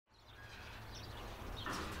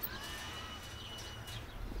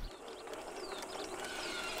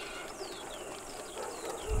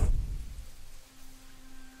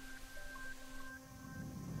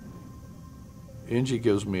ENGIE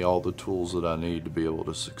gives me all the tools that I need to be able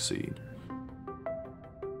to succeed.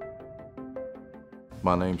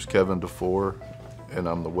 My name's Kevin DeFore, and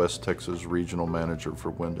I'm the West Texas Regional Manager for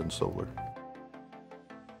Wind and Solar.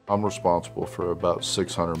 I'm responsible for about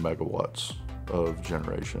 600 megawatts of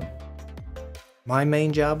generation. My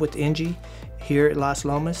main job with ENGIE here at Las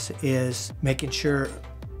Lomas is making sure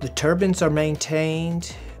the turbines are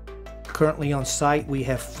maintained. Currently on site we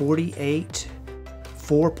have 48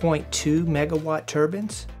 4.2 megawatt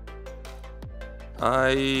turbines.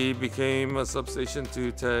 I became a substation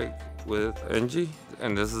 2 tech with ENGIE,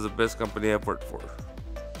 and this is the best company I've worked for.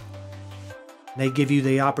 They give you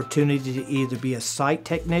the opportunity to either be a site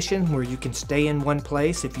technician where you can stay in one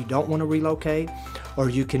place if you don't want to relocate, or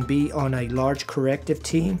you can be on a large corrective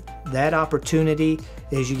team. That opportunity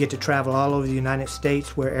is you get to travel all over the United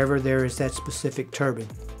States wherever there is that specific turbine.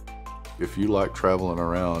 If you like traveling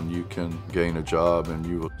around, you can gain a job and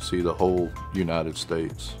you will see the whole United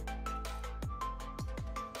States.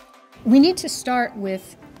 We need to start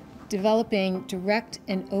with developing direct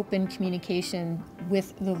and open communication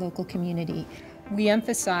with the local community. We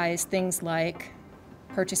emphasize things like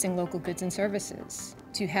purchasing local goods and services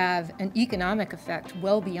to have an economic effect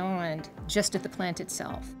well beyond just at the plant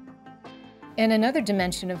itself. And another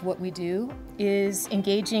dimension of what we do is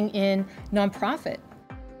engaging in nonprofit.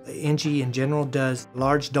 ENGIE in general does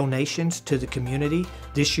large donations to the community.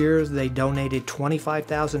 This year they donated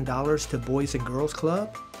 $25,000 to Boys and Girls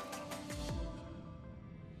Club.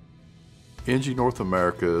 ENGIE North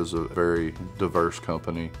America is a very diverse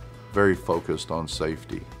company, very focused on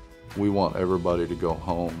safety. We want everybody to go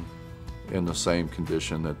home in the same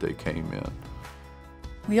condition that they came in.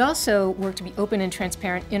 We also work to be open and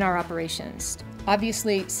transparent in our operations.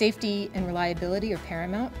 Obviously, safety and reliability are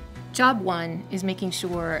paramount. Job one is making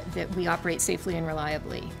sure that we operate safely and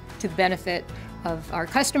reliably to the benefit of our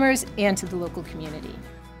customers and to the local community.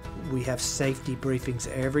 We have safety briefings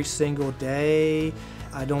every single day.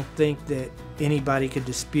 I don't think that anybody could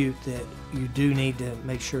dispute that you do need to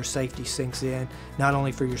make sure safety sinks in, not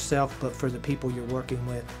only for yourself, but for the people you're working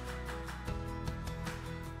with.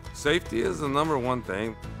 Safety is the #1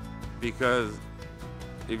 thing, because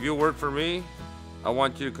if you work for me, I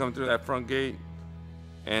want you to come through that front gate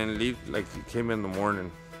and leave like you came in the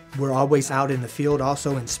morning. We're always out in the field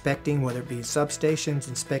also inspecting, whether it be substations,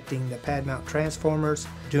 inspecting the pad mount transformers,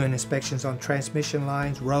 doing inspections on transmission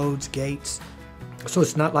lines, roads, gates. So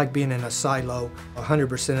it's not like being in a silo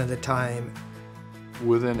 100% of the time.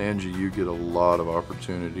 Within ENGIE, you get a lot of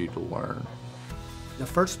opportunity to learn. The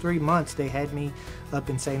first 3 months they had me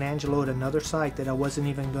up in St. Angelo at another site that I wasn't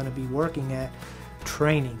even going to be working at,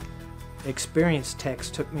 training. Experienced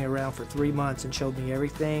techs took me around for 3 months and showed me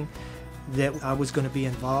everything that I was going to be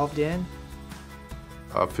involved in.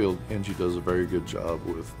 I feel ENGIE does a very good job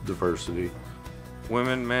with diversity.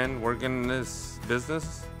 Women, men working in this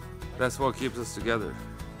business, that's what keeps us together.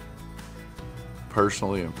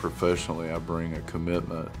 Personally and professionally, I bring a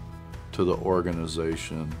commitment to the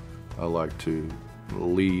organization. I like to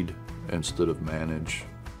lead instead of manage.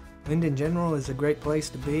 Wind in general is a great place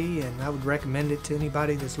to be, and I would recommend it to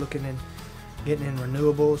anybody that's looking in getting in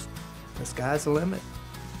renewables. The sky's the limit.